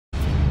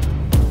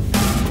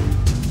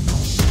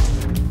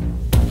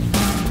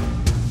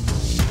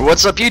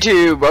What's up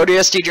YouTube?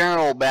 ODST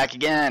Journal back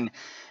again,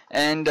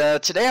 and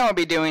today I'll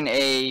be doing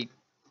a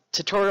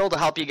tutorial to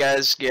help you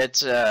guys get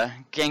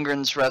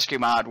Gangrenn's rescue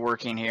mod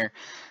working here.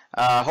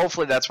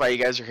 Hopefully that's why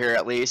you guys are here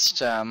at least.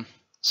 So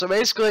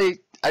basically,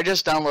 I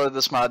just downloaded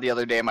this mod the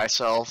other day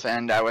myself,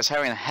 and I was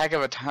having a heck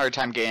of a hard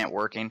time getting it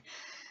working.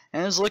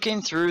 And I was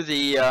looking through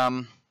the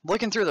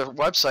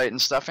website and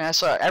stuff, and I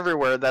saw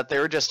everywhere that they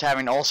were just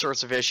having all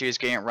sorts of issues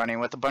getting it running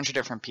with a bunch of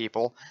different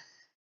people.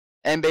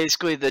 And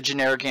basically the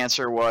generic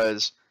answer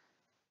was,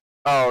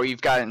 oh,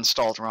 you've got it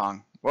installed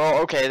wrong.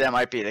 Well, okay, that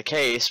might be the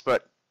case,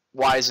 but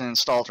why is it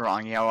installed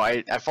wrong? You know,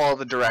 I follow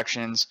the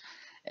directions,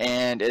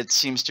 and it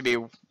seems to be,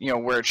 you know,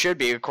 where it should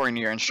be according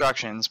to your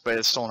instructions, but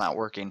it's still not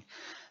working.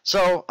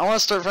 So I want to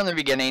start from the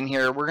beginning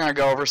here. We're going to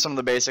go over some of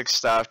the basic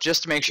stuff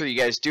just to make sure you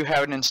guys do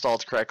have it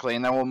installed correctly,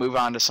 and then we'll move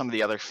on to some of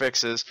the other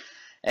fixes,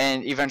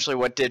 and eventually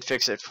what did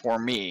fix it for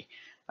me.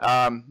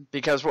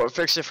 Because what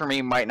fixed it for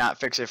me might not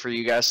fix it for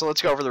you guys, so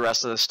let's go over the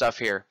rest of this stuff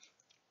here.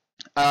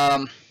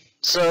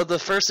 So the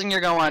first thing you're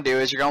going to want to do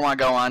is you're going to want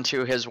to go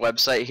onto his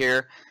website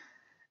here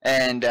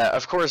and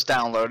of course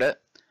download it.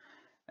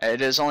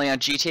 It is only on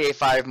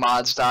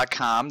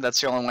GTA5mods.com.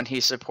 That's the only one he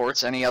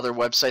supports. Any other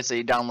websites that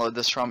you download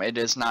this from, it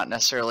is not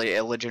necessarily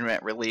a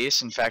legitimate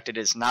release. In fact, it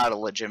is not a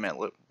legitimate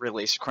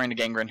release according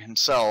to Gangrenn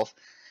himself,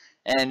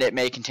 and it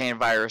may contain a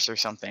virus or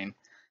something.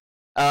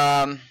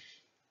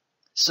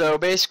 So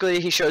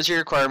basically he shows you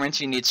requirements.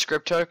 You need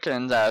Scripthook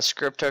and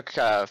Scripthook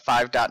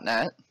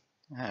V2.3.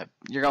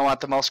 You're going to want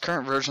the most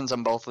current versions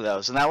on both of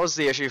those, and that was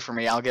the issue for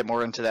me. I'll get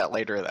more into that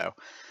later though.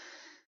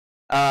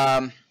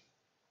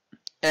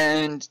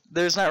 And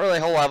there's not really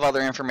a whole lot of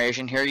other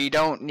information here. You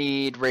don't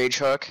need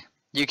RageHook.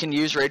 You can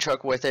use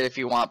RageHook with it if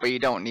you want, but you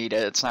don't need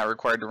it. It's not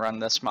required to run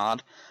this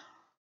mod.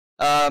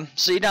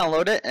 So you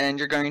download it, and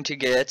you're going to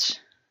get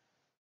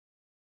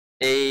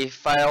a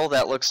file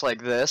that looks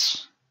like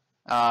this.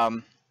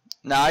 Now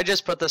I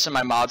just put this in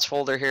my mods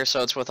folder here,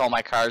 so it's with all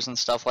my cars and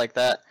stuff like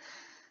that.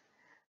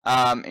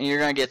 And you're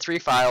going to get 3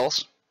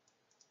 files,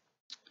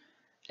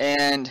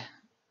 and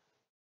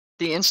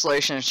the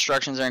installation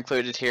instructions are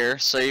included here.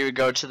 So you would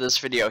go to this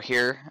video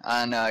here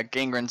on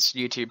Gangrenn's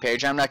YouTube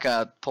page. I'm not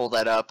going to pull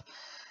that up,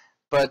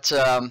 but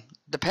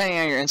depending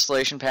on your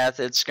installation path,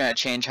 it's going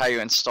to change how you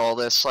install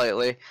this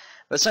slightly.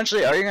 But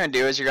essentially all you're going to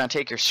do is you're going to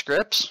take your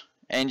scripts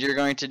and you're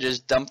going to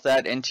just dump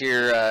that into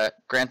your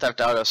Grand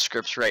Theft Auto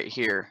scripts right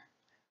here.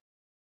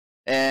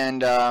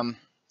 And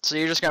so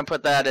you're just going to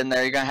put that in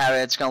there. You're going to have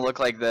it, it's going to look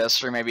like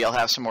this, or maybe I'll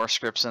have some more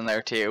scripts in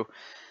there too.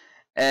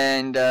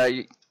 And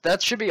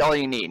that should be all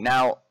you need.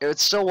 Now, it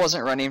still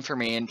wasn't running for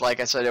me, and like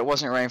I said, it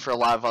wasn't running for a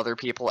lot of other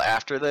people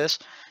after this.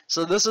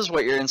 So this is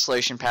what your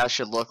installation path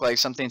should look like,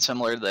 something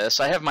similar to this.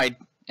 I have my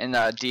in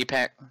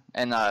D-pack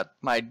and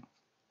my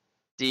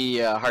D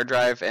hard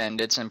drive, and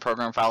it's in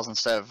program files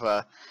instead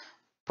of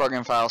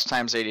program files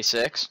times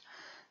 86.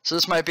 So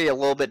this might be a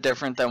little bit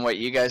different than what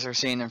you guys are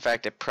seeing. In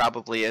fact, it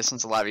probably is,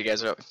 since a lot of you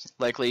guys are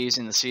likely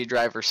using the C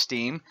drive or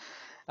Steam.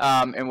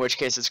 In which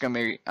case it's going to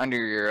be under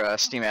your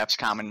Steam Apps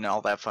Common and all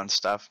that fun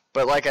stuff.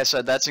 But like I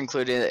said, that's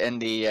included in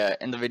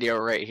the video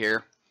right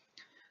here.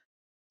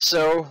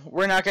 So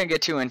we're not going to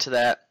get too into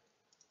that.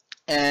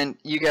 And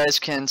you guys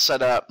can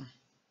set up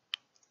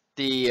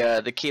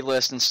the key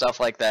list and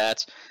stuff like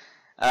that.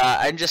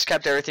 I just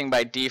kept everything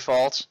by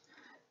default.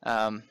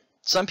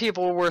 Some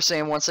people were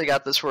saying once they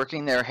got this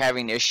working, they were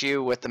having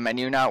issue with the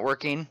menu not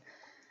working.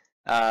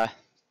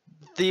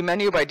 The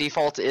menu by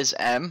default is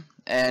M,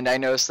 and I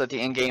noticed that the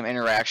in-game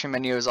interaction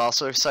menu is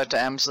also set to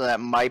M, so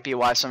that might be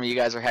why some of you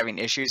guys are having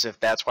issues if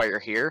that's why you're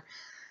here.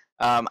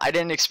 I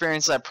didn't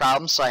experience that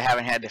problem, so I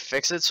haven't had to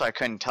fix it, so I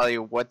couldn't tell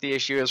you what the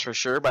issue is for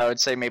sure, but I would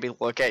say maybe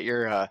look at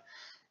your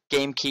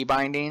game key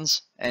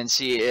bindings and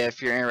see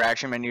if your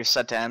interaction menu is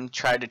set to M.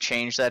 Try to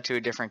change that to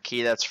a different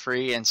key that's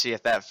free and see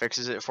if that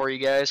fixes it for you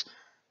guys.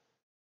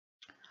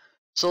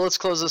 So let's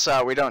close this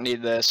out. We don't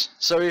need this.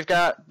 So we've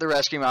got the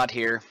rescue mod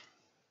here,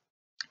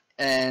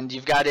 and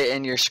you've got it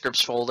in your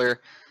scripts folder,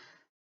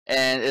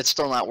 and it's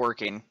still not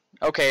working.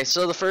 Okay,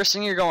 so the first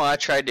thing you're going to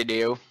try to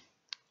do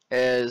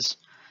is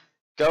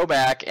go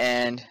back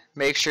and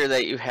make sure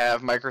that you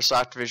have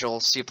Microsoft Visual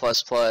C++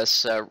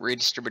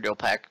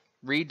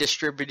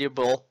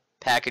 redistributable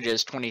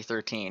packages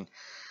 2013.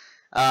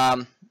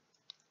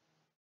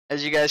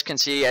 As you guys can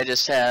see, I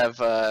just have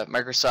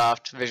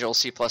Microsoft Visual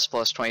C++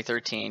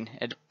 2013.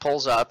 It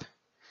pulls up.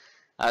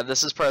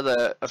 This is part of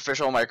the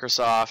official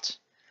Microsoft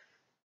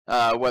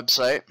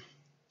website.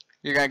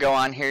 You're going to go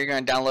on here, you're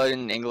going to download it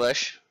in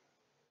English,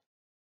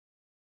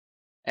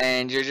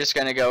 and you're just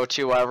going to go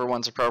to whatever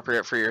one's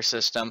appropriate for your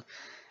system.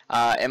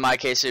 In my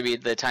case, it would be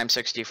the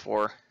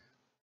Time64.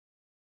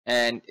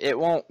 And it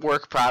won't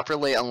work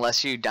properly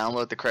unless you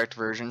download the correct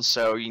version,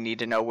 so you need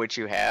to know which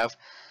you have.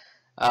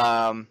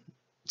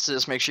 So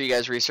just make sure you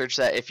guys research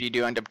that if you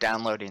do end up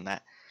downloading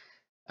that.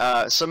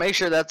 So make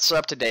sure that's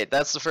up to date.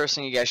 That's the first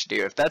thing you guys should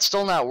do. If that's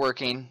still not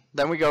working,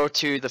 then we go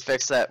to the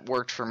fix that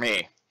worked for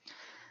me.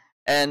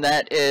 And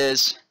that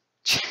is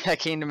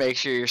checking to make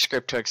sure your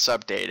Scripthook's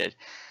updated.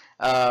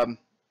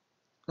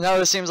 Now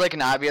this seems like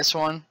an obvious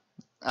one,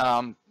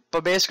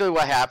 But basically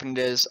what happened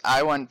is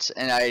I went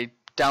and I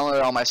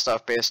downloaded all my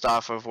stuff based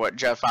off of what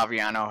Jeff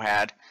Aviano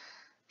had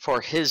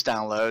for his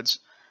downloads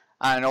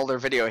on an older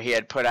video he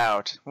had put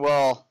out.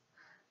 Well,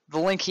 the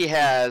link he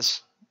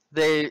has,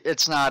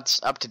 it's not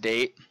up to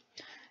date,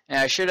 and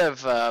I should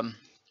have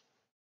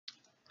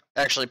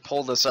actually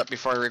pulled this up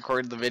before I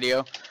recorded the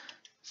video.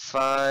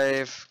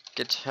 5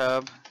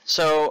 GitHub.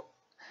 So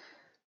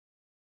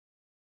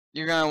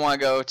you're gonna want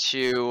to go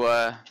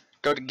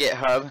to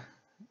GitHub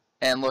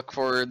and look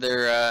for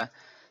their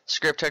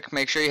Scripthook.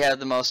 Make sure you have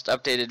the most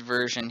updated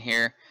version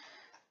here.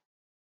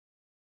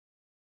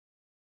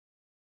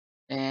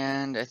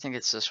 And I think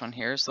it's this one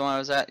here is the one I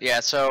was at. Yeah,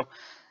 so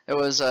it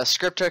was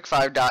Scripthook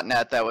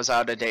 5.net that was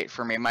out of date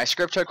for me. My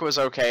Scripthook was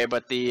okay,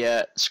 but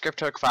the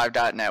Scripthook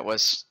 5.net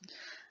was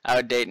out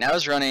of date. And I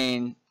was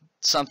running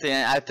something,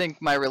 I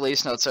think my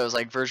release notes said it was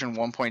like version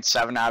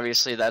 1.7.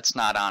 Obviously, that's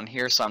not on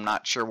here, so I'm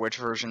not sure which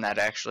version that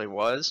actually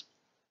was.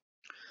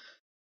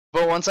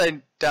 But once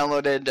I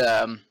downloaded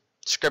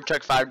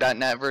Scripthook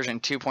 5.net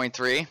version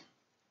 2.3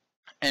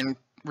 and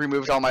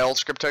removed all my old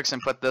Scripthooks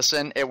and put this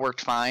in, it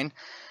worked fine.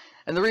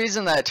 And the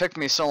reason that it took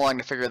me so long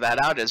to figure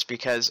that out is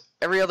because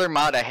every other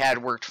mod I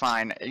had worked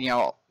fine. You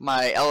know,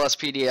 my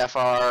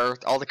LSPDFR,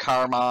 all the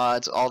car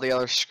mods, all the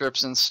other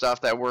scripts and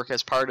stuff that work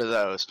as part of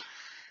those.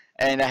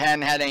 And I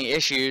hadn't had any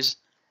issues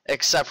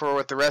except for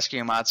with the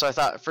rescue mod. So I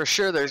thought for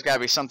sure there's got to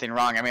be something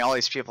wrong. I mean, all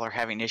these people are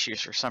having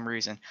issues for some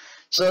reason.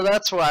 So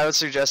that's what I would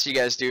suggest you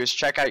guys do is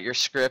check out your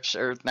scripts,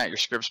 or not your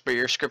scripts, but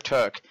your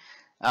Scripthook.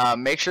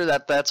 Make sure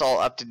that that's all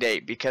up to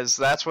date, because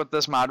that's what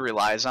this mod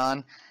relies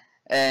on.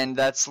 And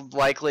that's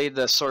likely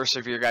the source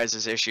of your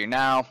guys' issue.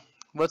 Now,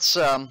 let's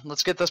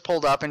get this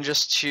pulled up, and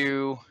just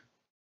to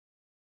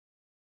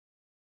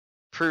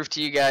prove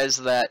to you guys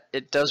that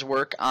it does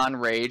work on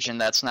Rage and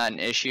that's not an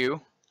issue,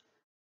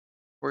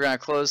 we're going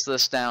to close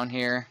this down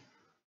here.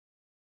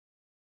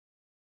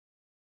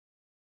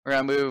 We're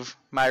going to move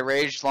my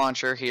Rage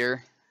launcher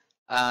here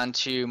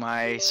onto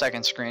my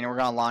second screen, and we're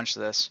going to launch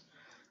this.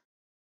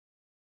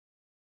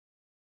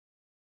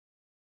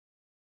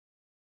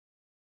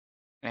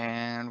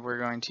 And we're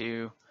going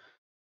to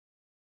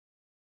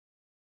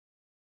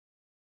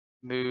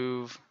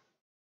move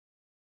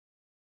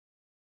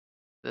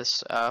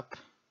this up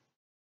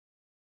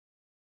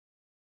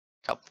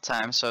a couple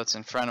times so it's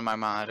in front of my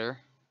monitor.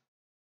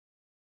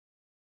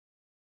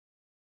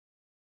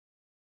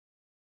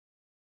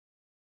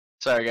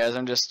 Sorry guys,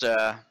 I'm just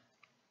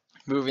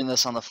moving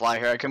this on the fly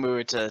here. I can move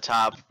it to the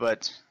top,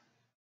 but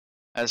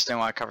I just didn't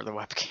want to cover the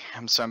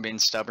webcam, so I'm being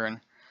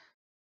stubborn.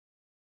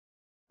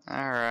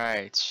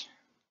 Alright.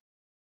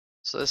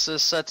 So this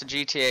is set to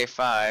GTA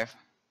 5.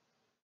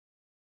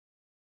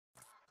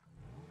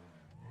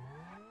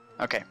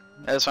 Okay,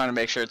 I just want to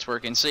make sure it's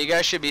working. So you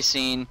guys should be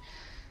seeing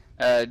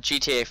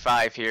GTA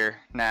 5 here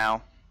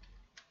now.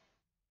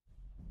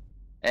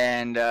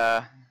 And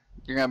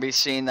you're going to be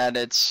seeing that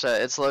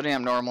it's loading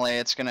up normally.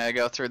 It's going to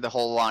go through the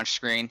whole launch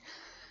screen.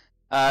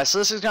 So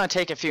this is going to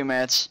take a few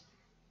minutes.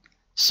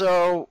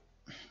 So,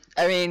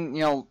 I mean,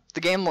 you know, the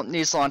game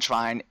needs to launch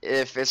fine.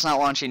 If it's not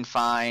launching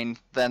fine,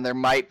 then there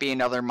might be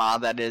another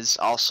mod that is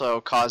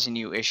also causing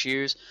you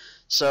issues.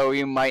 So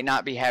you might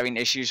not be having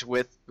issues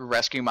with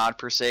rescue mod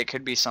per se. It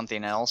could be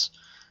something else.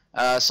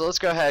 So let's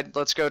go ahead.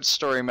 Let's go to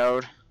story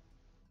mode.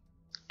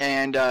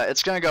 And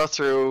it's going to go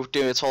through,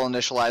 do its whole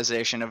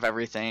initialization of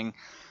everything.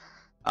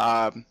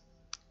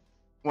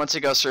 Once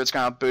it goes through, it's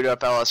going to boot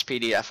up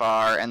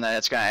LSPDFR, and then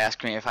it's going to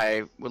ask me if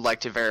I would like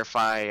to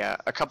verify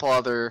a couple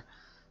other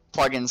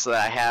plugins that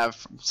I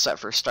have set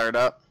for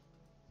startup.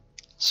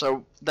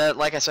 So that,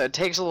 like I said, it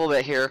takes a little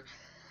bit here,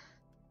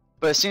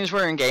 but as soon as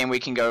we're in game, we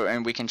can go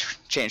and we can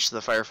change to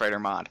the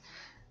firefighter mod.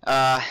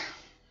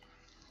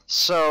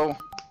 So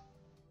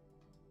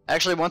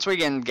actually, once we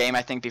get in game,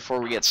 I think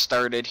before we get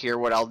started here,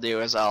 what I'll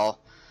do is I'll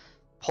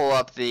pull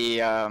up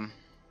the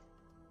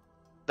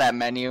that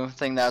menu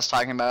thing that I was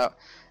talking about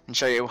and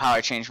show you how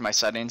I changed my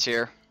settings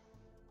here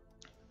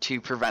to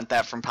prevent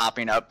that from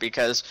popping up,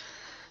 because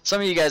some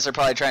of you guys are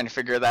probably trying to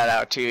figure that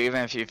out too.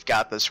 Even if you've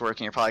got this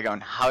working, you're probably going,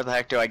 how the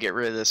heck do I get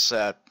rid of this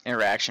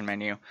interaction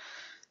menu?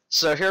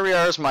 So here we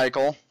are as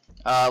Michael.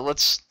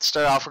 Let's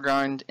start off. We're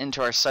going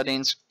into our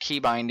settings, key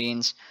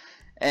bindings,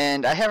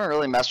 and I haven't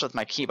really messed with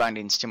my key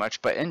bindings too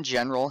much, but in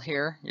general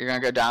here, you're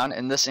going to go down,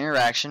 and this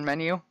interaction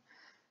menu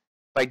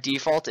by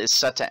default is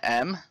set to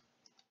M,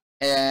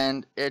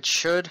 and it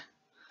should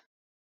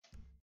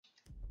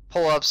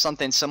pull up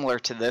something similar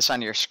to this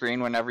on your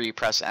screen whenever you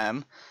press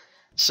M.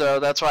 So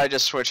that's why I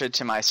just switch it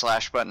to my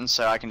slash button,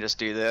 so I can just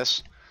do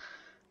this.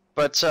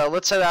 But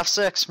let's hit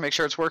F6, make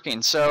sure it's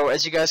working. So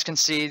as you guys can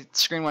see, the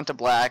screen went to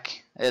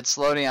black. It's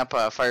loading up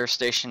a fire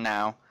station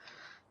now.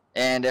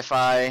 And if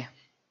I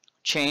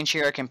change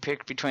here, I can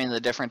pick between the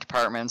different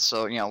departments.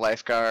 So, you know,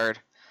 lifeguard,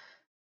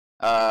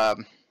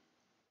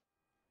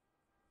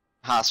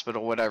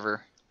 hospital,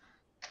 whatever.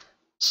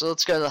 So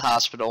let's go to the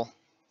hospital.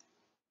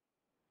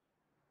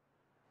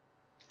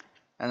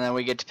 And then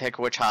we get to pick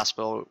which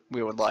hospital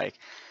we would like.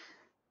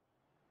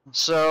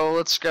 So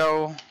let's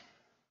go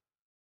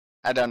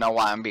I don't know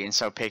why I'm being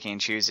so picky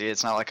and choosy.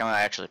 It's not like I'm going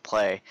to actually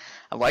play.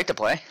 I'd like to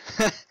play.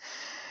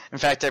 In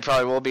fact, I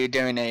probably will be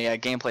doing a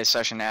gameplay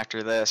session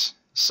after this.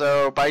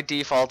 So, by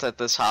default at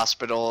this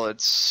hospital,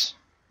 it's...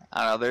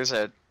 I don't know, there's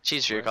a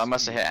cheese vehicle. I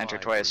must have hit enter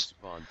twice.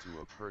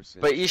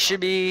 But you should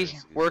be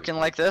working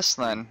like this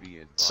then.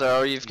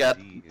 So, you've got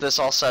this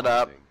all set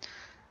up.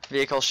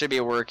 Vehicle should be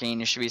working.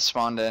 You should be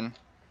spawned in.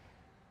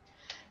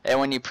 And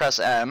when you press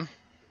M...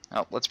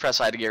 Oh, let's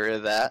press I to get rid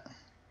of that. You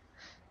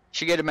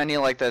should get a menu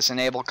like this.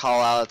 Enable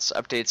callouts,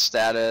 update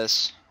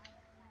status...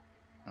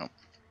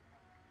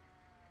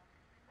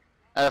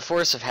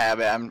 Force of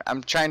habit,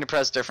 I'm trying to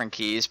press different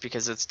keys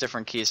because it's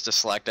different keys to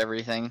select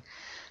everything.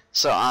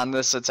 So on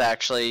this it's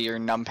actually your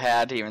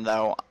numpad, even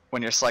though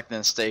when you're selecting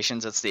the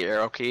stations it's the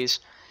arrow keys.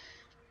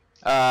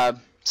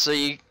 So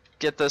you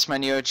get this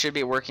menu, it should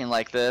be working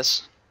like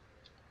this.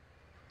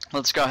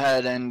 Let's go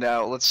ahead and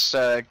let's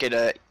get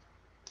a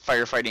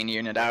firefighting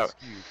unit out.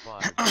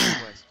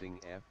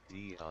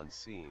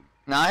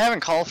 Now I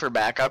haven't called for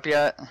backup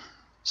yet,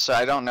 so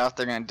I don't know if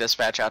they're going to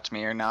dispatch out to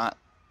me or not.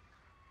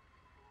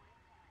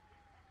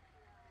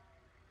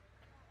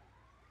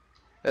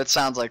 It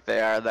sounds like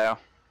they are, though.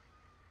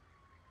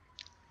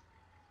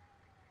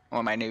 One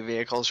of my new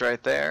vehicles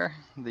right there.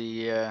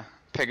 The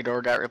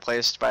Picador got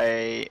replaced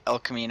by El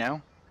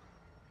Camino.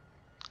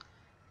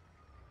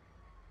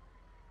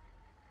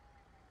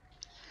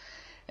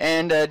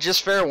 And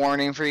just fair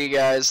warning for you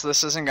guys,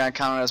 this isn't going to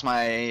count as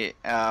my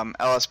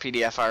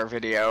LSPDFR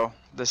video.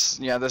 This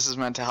is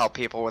meant to help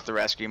people with the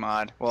rescue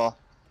mod. Well,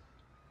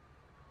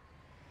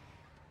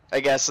 I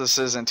guess this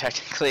isn't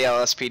technically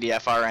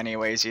LSPDFR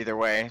anyways either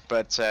way,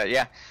 but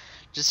yeah,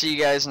 just so you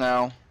guys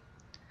know.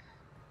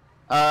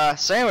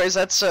 So anyways,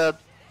 that's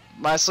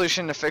my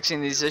solution to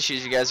fixing these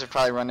issues you guys have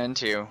probably run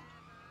into.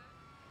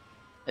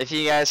 If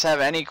you guys have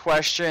any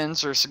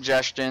questions or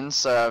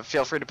suggestions,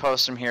 feel free to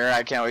post them here.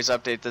 I can always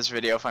update this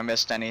video if I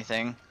missed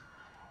anything.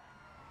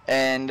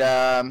 And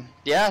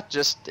yeah,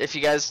 just if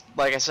you guys,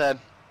 like I said,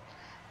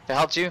 if it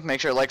helped you,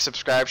 make sure to like,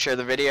 subscribe, share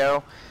the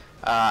video.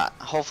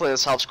 Hopefully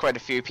this helps quite a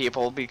few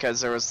people because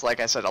there was, like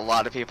I said, a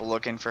lot of people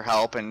looking for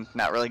help and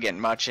not really getting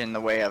much in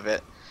the way of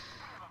it.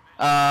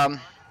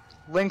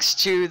 Links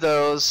to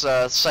those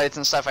sites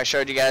and stuff I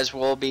showed you guys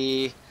will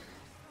be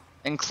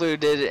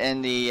included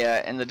in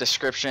the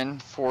description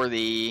for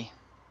the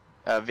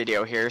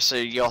video here, so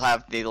you'll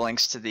have the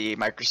links to the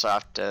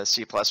Microsoft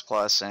C++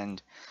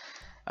 and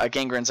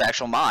Gangrenn's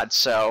actual mod.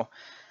 So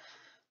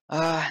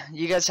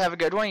you guys have a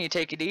good one, you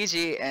take it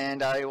easy,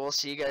 and I will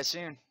see you guys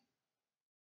soon.